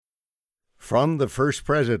From the First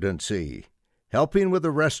Presidency, Helping with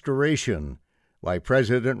the Restoration by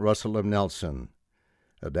President Russell M. Nelson.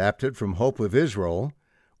 Adapted from Hope of Israel,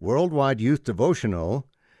 Worldwide Youth Devotional,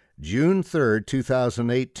 June 3,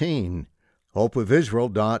 2018,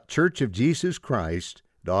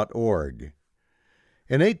 hopeofisrael.churchofjesuschrist.org.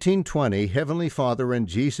 In 1820, Heavenly Father and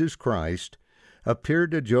Jesus Christ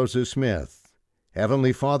appeared to Joseph Smith.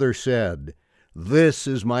 Heavenly Father said, "This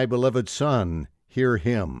is my beloved Son, hear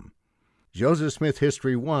him." Joseph Smith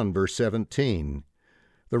History 1, verse 17.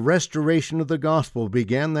 The restoration of the gospel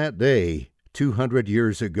began that day, 200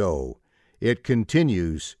 years ago. It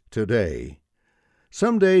continues today.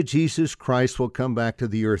 Someday Jesus Christ will come back to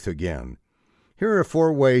the earth again. Here are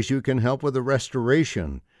 4 ways you can help with the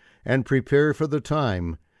restoration and prepare for the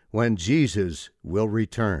time when Jesus will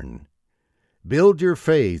return. Build your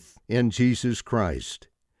faith in Jesus Christ.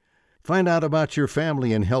 Find out about your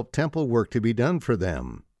family and help temple work to be done for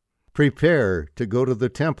them. Prepare to go to the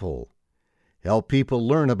temple. Help people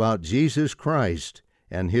learn about Jesus Christ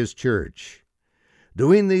and His church.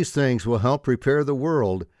 Doing these things will help prepare the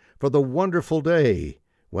world for the wonderful day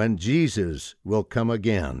when Jesus will come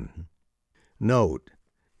again. Note: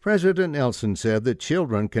 President Nelson said that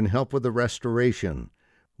children can help with the restoration.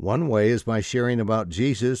 One way is by sharing about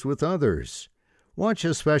Jesus with others. Watch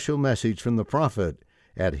a special message from the prophet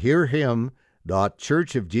at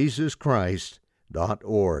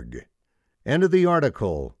hearhim.churchofjesuschrist.org. End of the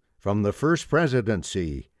article from the First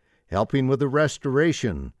Presidency, Helping with the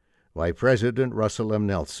Restoration by President Russell M.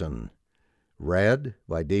 Nelson. Read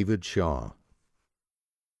by David Shaw.